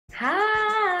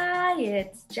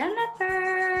it's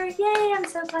Jennifer. Yay, I'm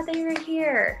so glad that you're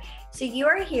here. So you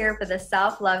are here for the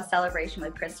self-love celebration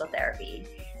with crystal therapy.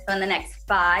 So in the next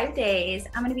 5 days,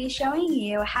 I'm going to be showing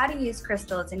you how to use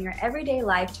crystals in your everyday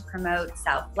life to promote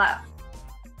self-love.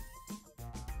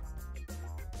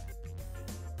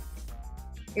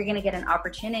 You're going to get an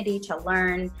opportunity to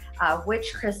learn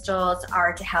which crystals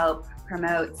are to help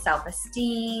promote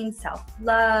self-esteem,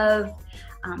 self-love,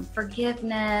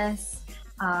 forgiveness,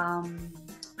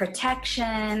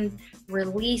 protection,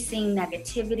 releasing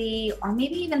negativity, or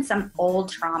maybe even some old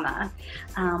trauma,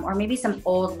 or maybe some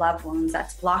old loved wounds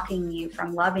that's blocking you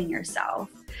from loving yourself.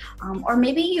 Or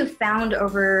maybe you found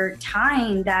over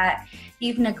time that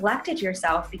you've neglected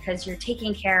yourself because you're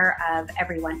taking care of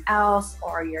everyone else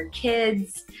or your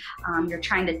kids. You're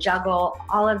trying to juggle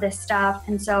all of this stuff.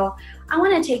 And so I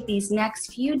want to take these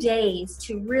next few days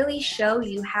to really show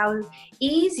you how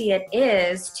easy it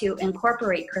is to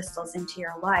incorporate crystals into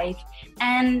your life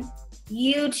and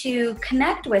you to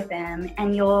connect with them,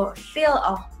 and you'll feel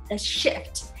a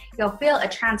shift. You'll feel a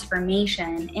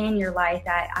transformation in your life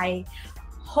that I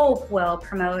hope will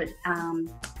promote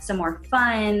some more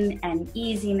fun and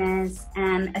easiness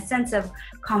and a sense of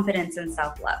confidence and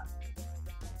self-love.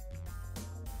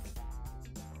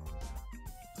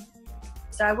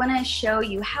 So I want to show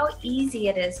you how easy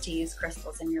it is to use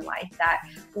crystals in your life, that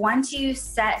once you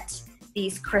set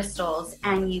these crystals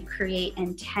and you create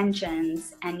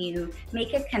intentions and you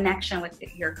make a connection with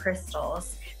your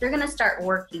crystals, they're going to start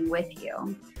working with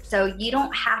you. So you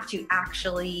don't have to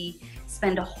actually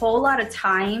spend a whole lot of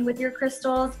time with your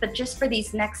crystals, but just for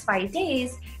these next 5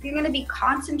 days, you're going to be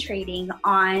concentrating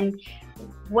on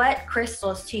what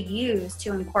crystals to use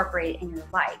to incorporate in your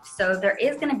life. So there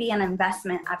is going to be an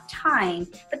investment of time,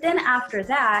 but then after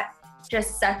that,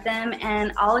 just set them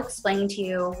and I'll explain to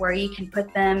you where you can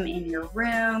put them in your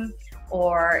room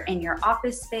or in your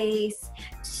office space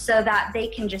so that they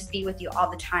can just be with you all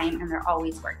the time and they're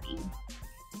always working.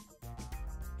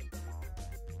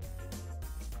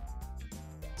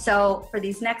 So for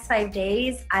these next 5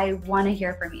 days, I want to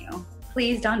hear from you.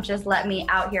 Please don't just let me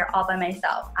out here all by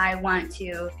myself. I want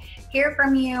to hear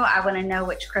from you. I want to know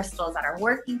which crystals that are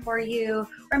working for you,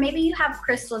 or maybe you have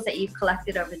crystals that you've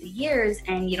collected over the years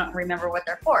and you don't remember what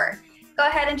they're for. Go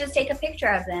ahead and just take a picture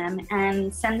of them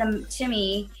and send them to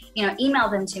me, email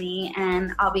them to me,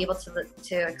 and I'll be able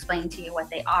to explain to you what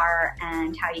they are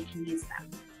and how you can use them.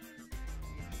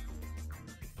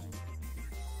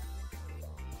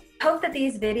 I hope that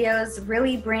these videos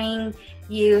really bring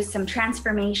you some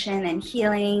transformation and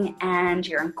healing, and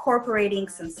you're incorporating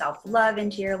some self-love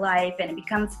into your life and it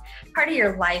becomes part of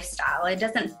your lifestyle. It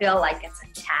doesn't feel like it's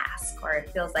a task or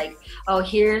it feels like, oh,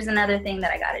 here's another thing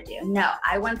that I got to do. No,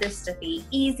 I want this to be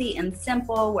easy and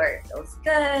simple where it feels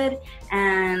good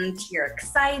and you're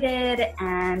excited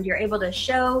and you're able to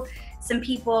show some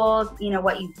people,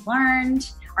 what you've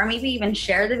learned, or maybe even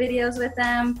share the videos with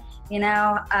them.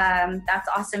 That's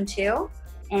awesome too.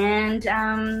 And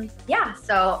yeah,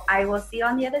 so I will see you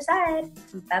on the other side.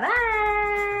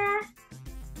 Bye-bye.